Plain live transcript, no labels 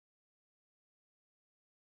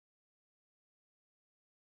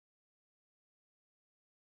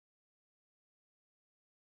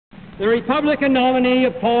The Republican nominee,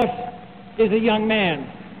 of course, is a young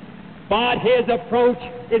man, but his approach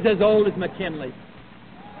is as old as McKinley.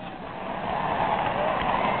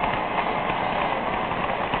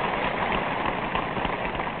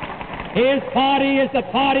 His party is the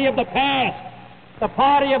party of the past, the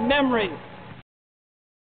party of memory.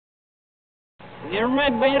 You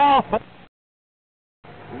remember it often.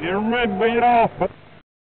 You remember it often.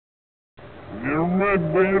 You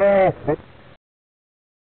remember it often.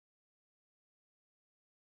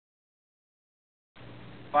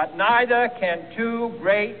 But neither can two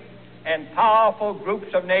great and powerful groups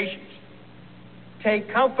of nations take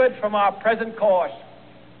comfort from our present course,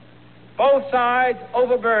 both sides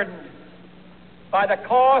overburdened by the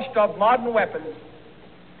cost of modern weapons,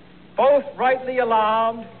 both rightly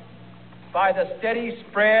alarmed by the steady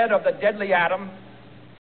spread of the deadly atom.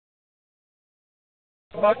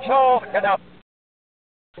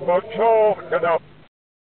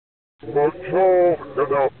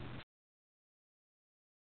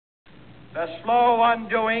 The slow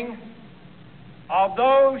undoing of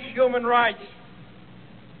those human rights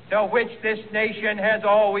to which this nation has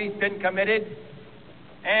always been committed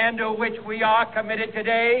and to which we are committed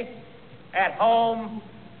today at home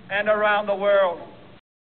and around the world.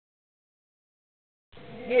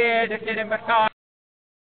 Here, President McCarthy.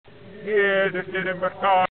 Here, President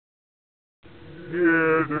McCarthy.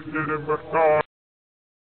 Here, President McCarthy.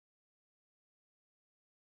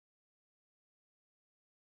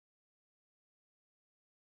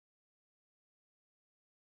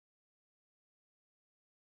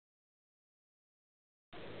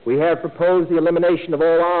 We have proposed the elimination of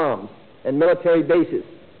all arms and military bases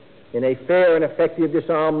in a fair and effective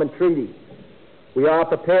disarmament treaty. We are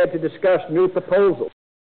prepared to discuss new proposals.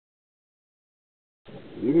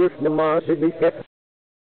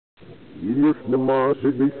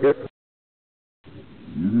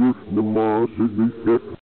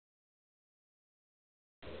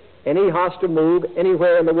 Any hostile move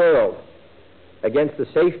anywhere in the world against the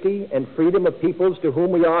safety and freedom of peoples to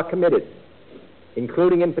whom we are committed,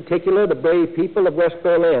 including in particular the brave people of West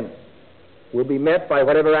Berlin, will be met by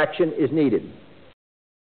whatever action is needed.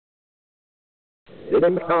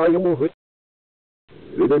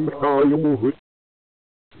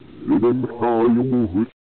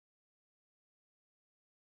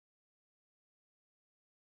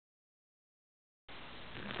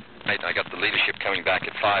 I got the leadership coming back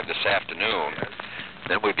at 5 this afternoon.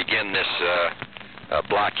 Then we begin this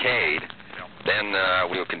blockade. Then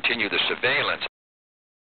we'll continue the surveillance.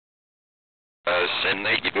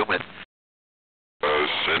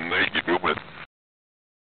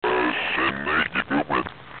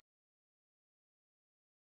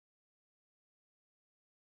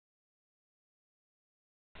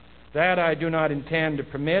 That I do not intend to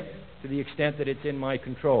permit to the extent that it's in my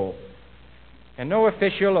control. And no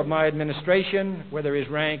official of my administration, whether his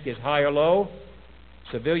rank is high or low,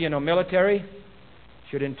 civilian or military,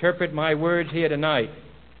 should interpret my words here tonight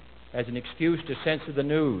as an excuse to censor the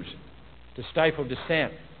news, to stifle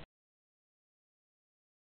dissent,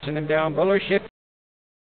 send down bullshit,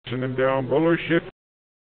 send down bullshit,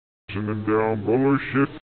 send down bullshit.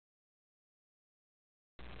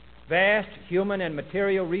 Vast human and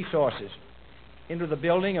material resources into the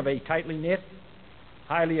building of a tightly knit,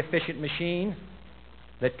 highly efficient machine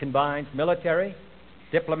that combines military,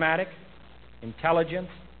 diplomatic, intelligence,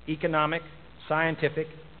 economic, scientific,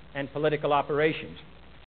 and political operations.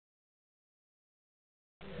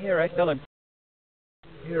 Here I still am.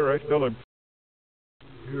 Here I still am.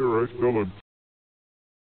 Here I still am.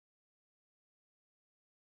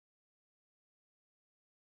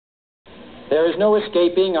 There is no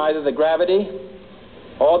escaping either the gravity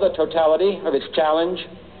or the totality of its challenge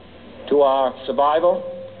to our survival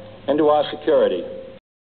and to our security.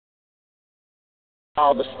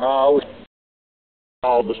 Albus House.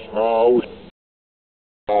 Albus House.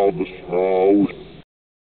 Albus House.